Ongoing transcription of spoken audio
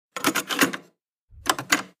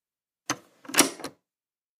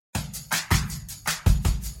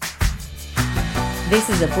This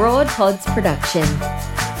is a Broad Pods production.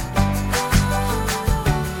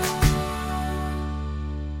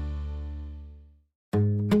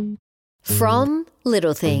 From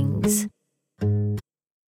Little Things.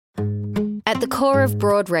 At the core of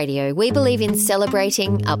Broad Radio, we believe in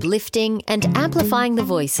celebrating, uplifting and amplifying the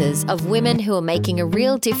voices of women who are making a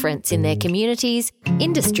real difference in their communities,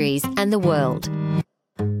 industries and the world.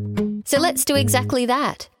 So let's do exactly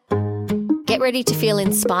that. Get ready to feel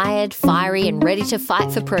inspired, fiery and ready to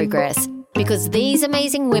fight for progress, because these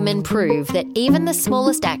amazing women prove that even the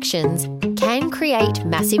smallest actions can create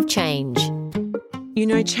massive change. You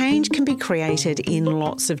know, change can be created in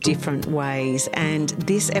lots of different ways, and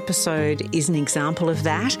this episode is an example of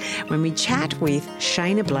that when we chat with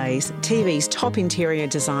Shaynna Blaze, TV's top interior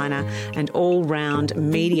designer and all-round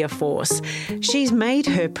media force. She's made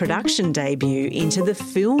her production debut into the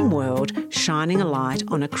film world, shining a light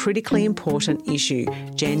on a critically important issue,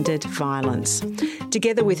 gendered violence.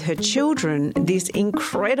 Together with her children, this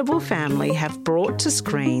incredible family have brought to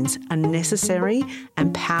screens a necessary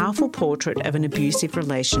and powerful portrait of an abusive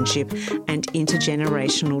relationship and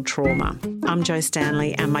intergenerational trauma. I'm Jo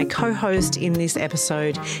Stanley and my co-host in this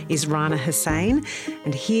episode is Rana Hussain,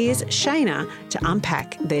 and here's Shaynna to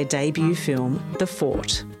unpack their debut film, The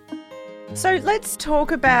Fort. So let's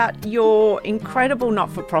talk about your incredible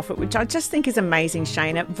not-for-profit, which I just think is amazing,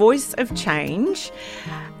 Shaynna, Voice of Change.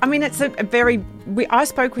 I mean, it's I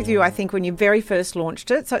spoke with you, I think, when you very first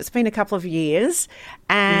launched it, so it's been a couple of years,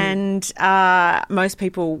 and most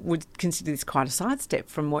people would consider this quite a sidestep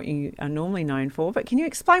from what you are normally known for. But can you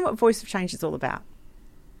explain what Voice of Change is all about?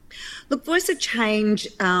 Look, Voice of Change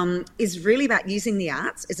is really about using the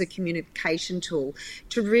arts as a communication tool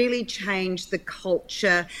to really change the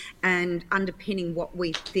culture and underpinning what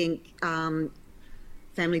we think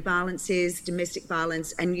family violence is, domestic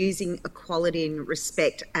violence, and using equality and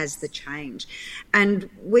respect as the change. And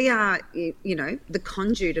we are, you know, the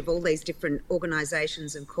conduit of all these different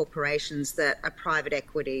organisations and corporations that are private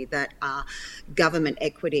equity, that are government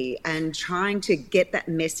equity, and trying to get that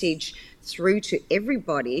message through to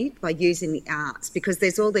everybody by using the arts, because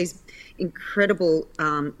there's all these incredible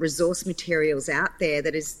resource materials out there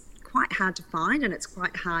that is quite hard to find, and it's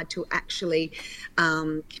quite hard to actually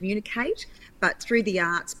communicate. But through the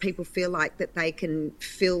arts, people feel like they can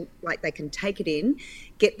take it in,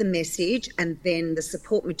 get the message, and then the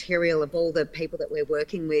support material of all the people that we're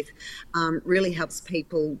working with really helps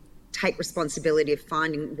people take responsibility of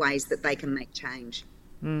finding ways that they can make change.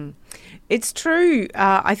 It's true.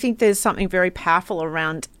 I think there's something very powerful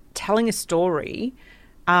around telling a story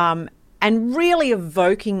and really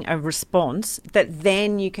evoking a response that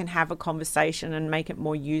then you can have a conversation and make it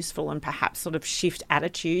more useful and perhaps sort of shift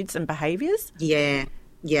attitudes and behaviours. Yeah.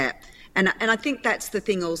 And I think that's the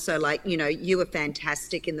thing also, like, you know, you were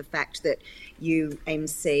fantastic in the fact that you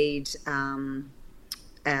emceed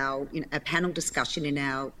a panel discussion in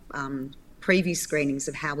our preview screenings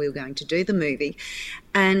of how we were going to do the movie.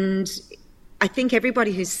 And I think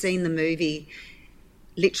everybody who's seen the movie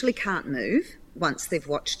literally can't move once they've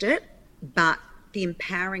watched it. But the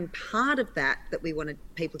empowering part of that we wanted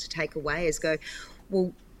people to take away is go,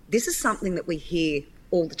 well, this is something that we hear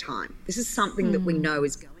all the time. This is something that we know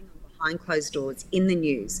is going on behind closed doors in the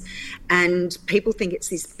news. And people think it's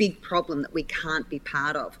this big problem that we can't be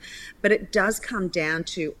part of. But it does come down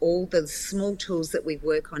to all the small tools that we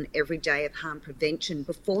work on every day of harm prevention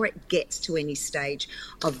before it gets to any stage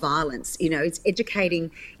of violence. You know, it's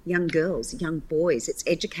educating young girls, young boys. It's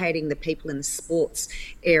educating the people in the sports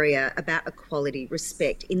area about equality,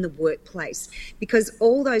 respect in the workplace, because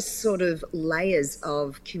all those sort of layers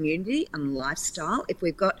of community and lifestyle, if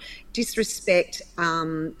we've got disrespect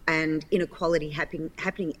and inequality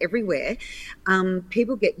happening everywhere,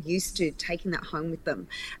 people get used to taking that home with them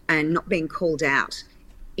and not being called out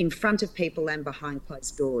in front of people and behind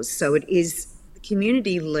closed doors. So it is the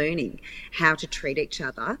community learning how to treat each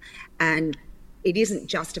other, and it isn't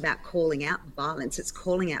just about calling out violence, it's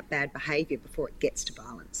calling out bad behaviour before it gets to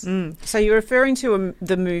violence. So you're referring to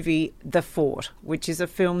the movie The Fort, which is a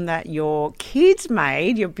film that your kids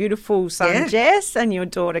made, your beautiful son Jess and your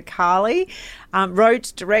daughter Carly,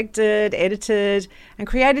 wrote, directed, edited and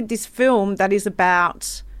created this film that is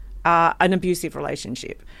about an abusive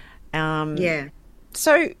relationship.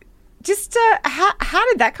 So just how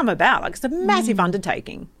did that come about? Like, it's a massive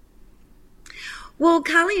undertaking. Well,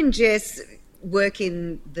 Carly and Jess work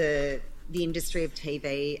in the industry of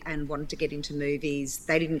TV and wanted to get into movies.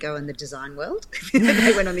 They didn't go in the design world.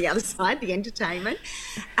 They went on the other side, the entertainment.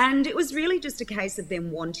 And it was really just a case of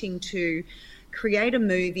them wanting to create a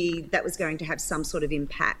movie that was going to have some sort of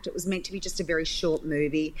impact. It was meant to be just a very short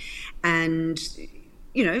movie, and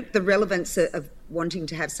the relevance of wanting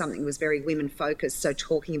to have something was very women focused. So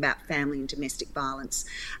talking about family and domestic violence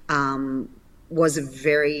was a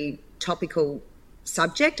very topical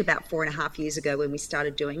subject about 4.5 years ago when we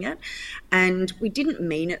started doing it. And we didn't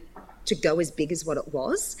mean it to go as big as what it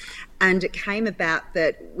was. And it came about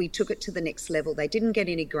that we took it to the next level. They didn't get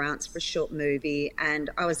any grants for a short movie, and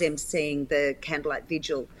I was emceeing the candlelight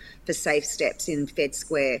vigil for Safe Steps in Fed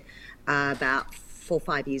Square about 4 or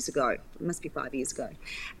 5 years ago. It must be 5 years ago.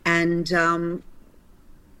 And I'm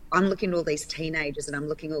looking at all these teenagers, and I'm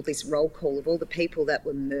looking at all this roll call of all the people that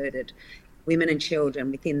were murdered, women and children,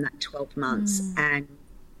 within that 12 months. And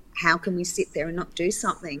how can we sit there and not do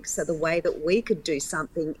something? So the way that we could do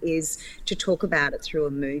something is to talk about it through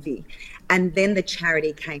a movie. And then the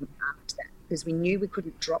charity came after that, because we knew we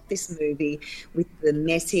couldn't drop this movie with the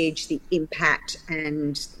message, the impact,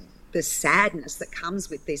 and the sadness that comes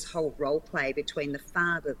with this whole role play between the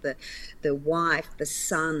father, the wife, the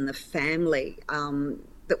son, the family,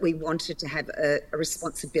 that we wanted to have a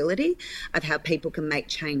responsibility of how people can make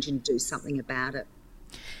change and do something about it.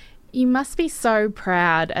 You must be so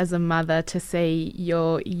proud as a mother to see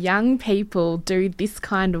your young people do this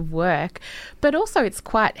kind of work, but also it's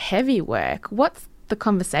quite heavy work. What's the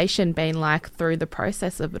conversation been like through the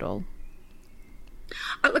process of it all?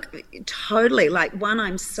 Oh, look, totally.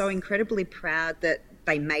 I'm so incredibly proud that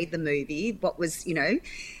they made the movie. What was,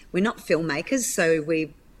 we're not filmmakers, so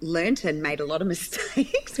we learnt and made a lot of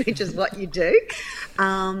mistakes, which is what you do.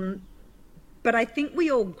 But I think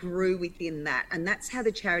we all grew within that, and that's how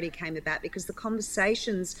the charity came about, because the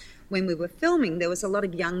conversations when we were filming, there was a lot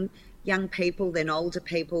of young people, then older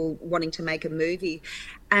people wanting to make a movie.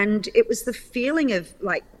 And it was the feeling of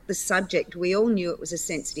the subject. We all knew it was a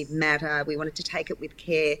sensitive matter. We wanted to take it with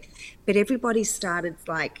care, but everybody started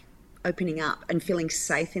opening up and feeling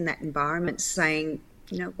safe in that environment, saying,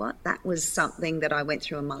 you know what, that was something that I went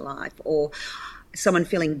through in my life, or someone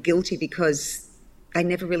feeling guilty because they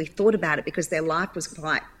never really thought about it because their life was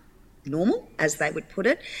quite normal, as they would put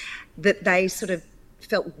it, that they sort of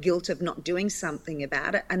felt guilt of not doing something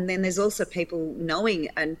about it. And then there's also people knowing,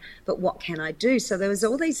 but what can I do? So there was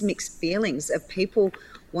all these mixed feelings of people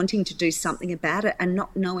wanting to do something about it and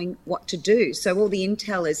not knowing what to do. So all the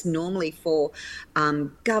intel is normally for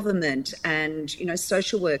government and,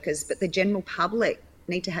 social workers, but the general public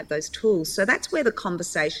need to have those tools. So that's where the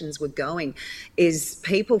conversations were going, is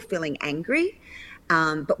people feeling angry,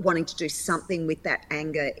 but wanting to do something with that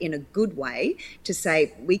anger in a good way to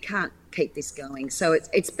say, we can't keep this going. So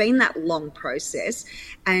it's been that long process,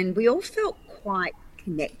 and we all felt quite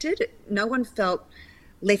connected. No one felt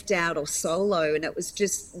left out or solo, and it was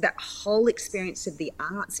just that whole experience of the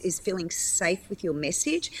arts is feeling safe with your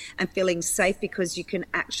message and feeling safe because you can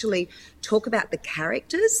actually talk about the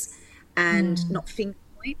characters and not finger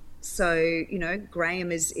point. So,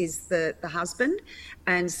 Graham is the husband.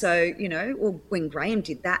 And so, when Graham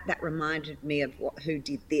did that, that reminded me of who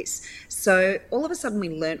did this. So all of a sudden we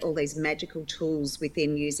learnt all these magical tools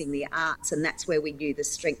within using the arts, and that's where we knew the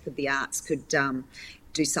strength of the arts could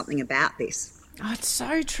do something about this. Oh, it's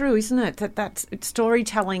so true, isn't it? That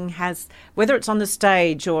storytelling has, whether it's on the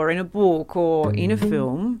stage or in a book or in a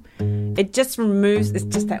film, it just removes, it's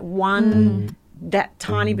just that one, that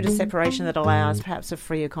tiny bit of separation that allows perhaps a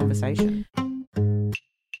freer conversation.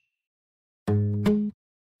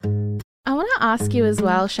 I want to ask you as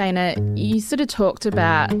well, Shaynna, you sort of talked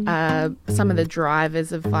about some of the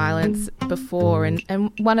drivers of violence before,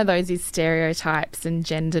 and one of those is stereotypes and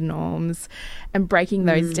gender norms and breaking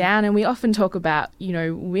those down. And we often talk about,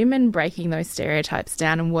 women breaking those stereotypes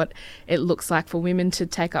down and what it looks like for women to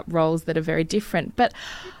take up roles that are very different. But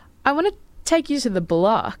I want to take you to the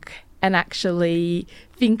block and actually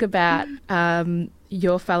think about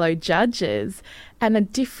your fellow judges and a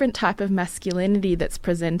different type of masculinity that's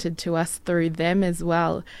presented to us through them as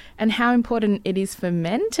well, and how important it is for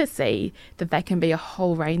men to see that they can be a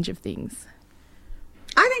whole range of things.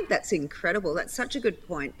 I think that's incredible. That's such a good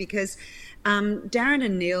point, because Darren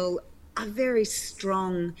and Neil are very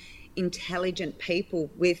strong, intelligent people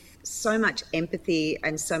with so much empathy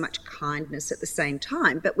and so much kindness at the same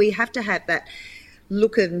time. But we have to have that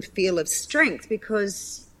look and feel of strength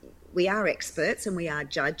because we are experts and we are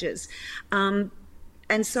judges.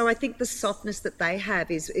 And so I think the softness that they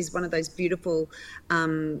have is one of those beautiful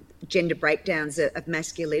gender breakdowns of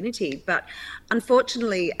masculinity. But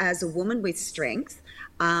unfortunately, as a woman with strength,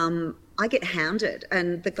 I get hounded,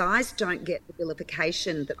 and the guys don't get the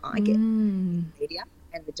vilification that I get in the media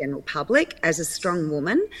and the general public. As a strong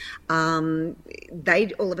woman,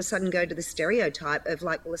 they all of a sudden go to the stereotype of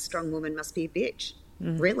a strong woman must be a bitch.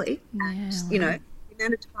 Really? Yeah, and, the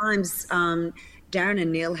amount of times Darren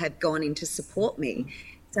and Neil have gone in to support me,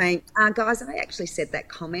 saying, guys, I actually said that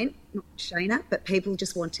comment, not Shaynna, but people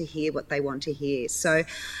just want to hear what they want to hear. So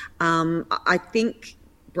I think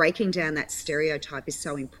breaking down that stereotype is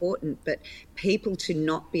so important, but people to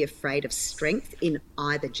not be afraid of strength in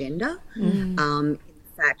either gender. In the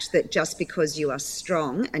fact that just because you are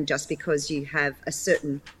strong and just because you have a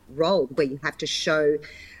certain role where you have to show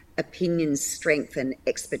opinions, strength and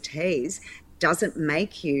expertise doesn't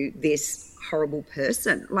make you this horrible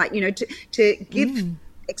person. Like, you know, to give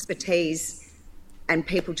expertise and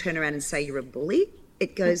people turn around and say you're a bully,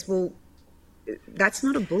 it goes, well, that's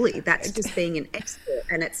not a bully. That's just being an expert.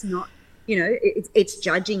 And it's not, you know, it's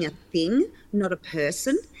judging a thing, not a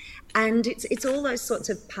person. And it's all those sorts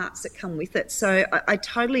of parts that come with it. So I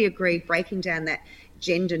totally agree, breaking down that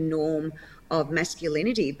gender norm of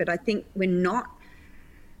masculinity. But I think we're not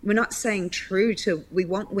saying true to, we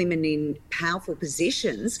want women in powerful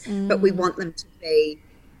positions, but we want them to be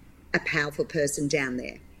a powerful person down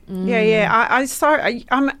there.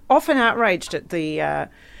 I'm often outraged at the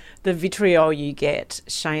vitriol you get,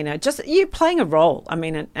 Shaynna. Just you playing a role. I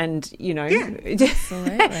mean, and you know,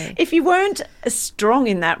 Absolutely. If you weren't strong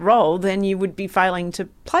in that role, then you would be failing to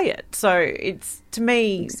play it. So it's, to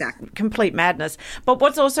me, complete madness. But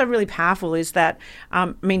what's also really powerful is that,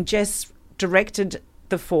 Jess directed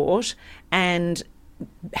The Fort, and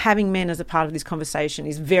having men as a part of this conversation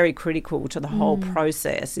is very critical to the whole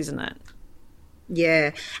process, isn't it?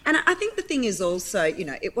 Yeah. And I think the thing is also, you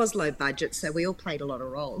know, it was low budget, so we all played a lot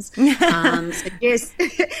of roles. So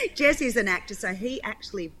Jess is an actor, so he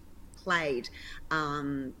actually played,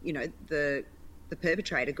 the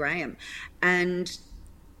perpetrator, Graham. And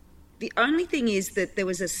the only thing is that there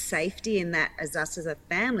was a safety in that as us as a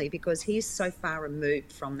family, because he is so far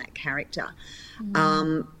removed from that character.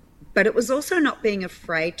 But it was also not being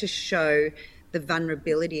afraid to show the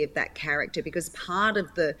vulnerability of that character, because part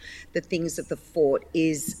of the things of The Fort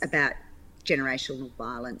is about generational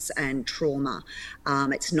violence and trauma.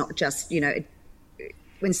 It's not just, you know,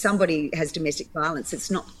 when somebody has domestic violence, it's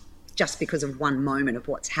not just because of one moment of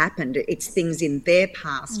what's happened. It's things in their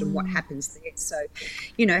past and what happens there. So,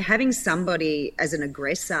 you know, having somebody as an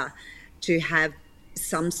aggressor to have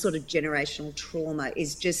some sort of generational trauma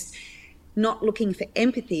is just not looking for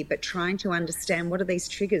empathy, but trying to understand what are these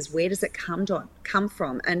triggers, where does it come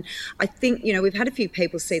from? And I think, you know, we've had a few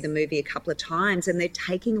people see the movie a couple of times and they're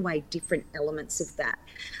taking away different elements of that.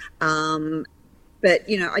 But,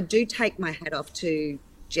 you know, I do take my hat off to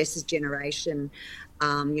Jess's generation.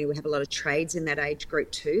 We have a lot of trades in that age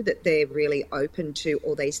group too, that they're really open to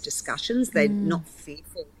all these discussions. They're not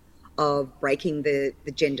fearful of breaking the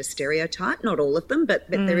gender stereotype, not all of them, but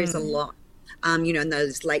there is a lot. In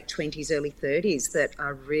those late 20s, early 30s that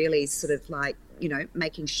are really sort of like, you know,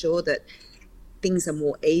 making sure that things are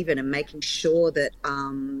more even and making sure that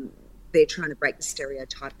they're trying to break the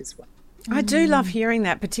stereotype as well. I do love hearing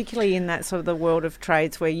that, particularly in that sort of the world of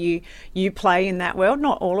trades where you play in that world.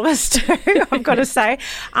 Not all of us do, I've got to say.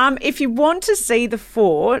 If you want to see The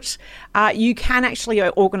Fort, you can actually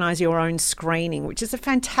organise your own screening, which is a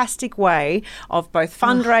fantastic way of both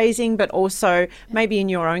fundraising, but also maybe in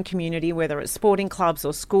your own community, whether it's sporting clubs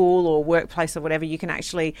or school or workplace or whatever, you can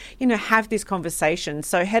actually, you know, have this conversation.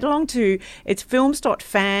 So head along to, it's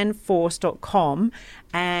films.fanforce.com,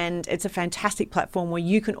 and it's a fantastic platform where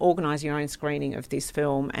you can organise your own screening of this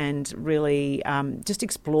film and really just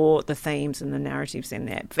explore the themes and the narratives in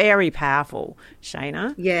there. Very powerful,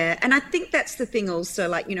 Shaynna. Yeah, and I think that's the thing also,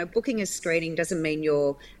 like, you know, booking a screening doesn't mean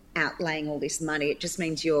you're outlaying all this money. It just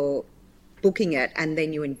means you're booking it and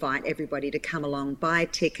then you invite everybody to come along, buy a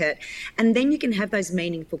ticket, and then you can have those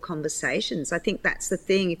meaningful conversations. I think that's the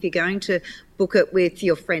thing. If you're going to book it with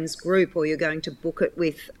your friends group or you're going to book it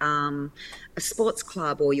with a sports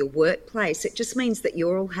club or your workplace, it just means that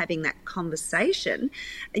you're all having that conversation,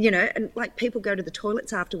 you know, and like people go to the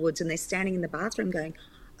toilets afterwards and they're standing in the bathroom going,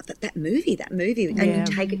 that movie, and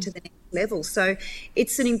you take it to the next level. So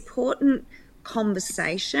it's an important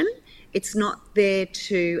conversation. It's not there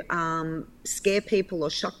to scare people or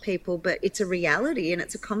shock people, but it's a reality and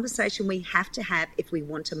it's a conversation we have to have if we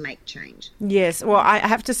want to make change. Yes. Well, I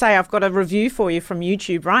have to say I've got a review for you from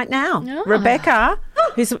YouTube right now. Oh. Rebecca,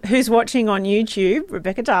 who's watching on YouTube,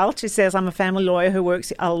 Rebecca Dahl, she says, I'm a family lawyer who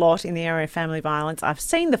works a lot in the area of family violence. I've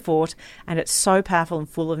seen The Fort and it's so powerful and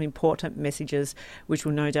full of important messages which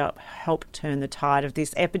will no doubt help turn the tide of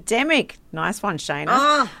this epidemic. Nice one, Shaynna.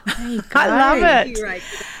 Oh, I love it. Thank you,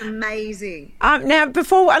 Rachel. That's amazing. Now,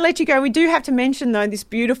 before I let you go, we do have to mention, though, this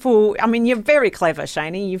beautiful... I mean, you're very clever,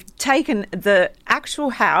 Shaynna. You've taken the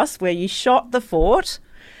actual house where you shot The Fort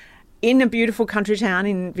in a beautiful country town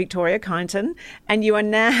in Victoria, Kyneton, and you are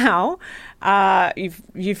now,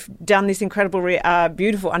 you've done this incredible,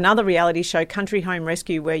 beautiful, another reality show, Country Home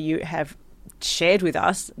Rescue, where you have shared with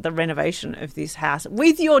us the renovation of this house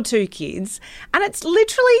with your 2 kids. And it's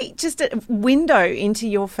literally just a window into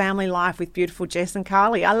your family life with beautiful Jess and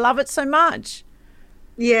Carly. I love it so much.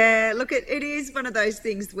 Yeah, look, it is one of those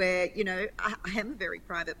things where, I am a very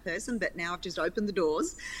private person, but now I've just opened the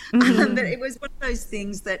doors. But it was one of those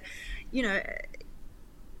things that,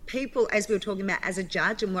 people, as we were talking about, as a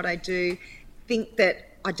judge and what I do, think that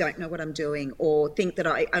I don't know what I'm doing, or think that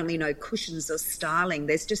I only know cushions or styling.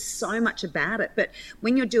 There's just so much about it. But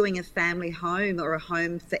when you're doing a family home or a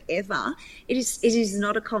home forever, it is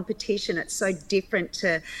not a competition. It's so different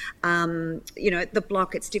to, the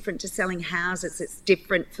block. It's different to selling houses. It's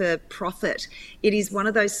different for profit. It is one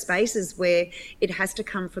of those spaces where it has to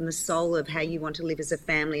come from the soul of how you want to live as a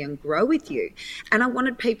family and grow with you. And I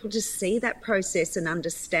wanted people to see that process and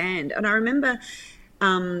understand. And I remember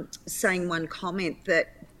saying one comment that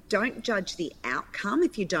don't judge the outcome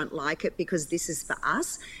if you don't like it, because this is for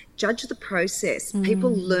us. Judge the process.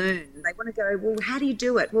 People learn. They want to go, well, how do you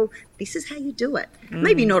do it? Well, this is how you do it.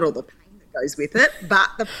 Maybe not all the pain that goes with it, but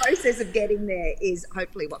the process of getting there is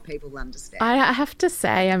hopefully what people understand. I have to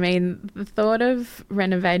say, I mean, the thought of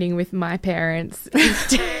renovating with my parents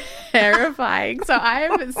is terrifying. So I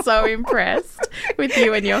am so impressed with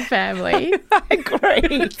you and your family. I agree.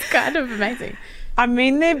 It's kind of amazing. I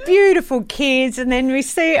mean, they're beautiful kids, and then we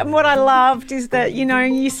see, and what I loved is that,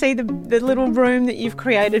 you see the little room that you've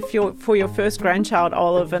created for your first grandchild,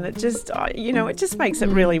 Olive, and it just, it just makes it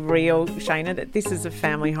really real, Shaynna, that this is a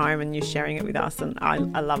family home and you're sharing it with us, and I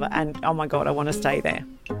love it, and oh my God, I want to stay there.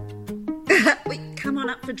 Come on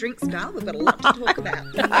up for drinks, Dale. We've got a lot to talk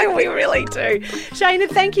about. We really do. Shaynna,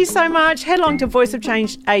 thank you so much. Head along to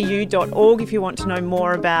voiceofchangeau.org if you want to know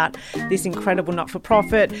more about this incredible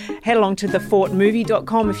not-for-profit. Head along to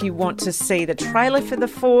thefortmovie.com if you want to see the trailer for The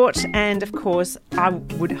Fort. And, of course, I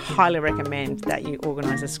would highly recommend that you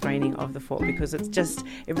organise a screening of The Fort, because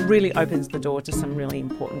it really opens the door to some really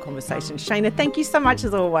important conversations. Shaynna, thank you so much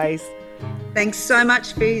as always. Thanks so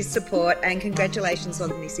much for your support, and congratulations on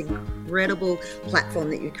this incredible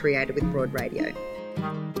platform that you created with Broad Radio.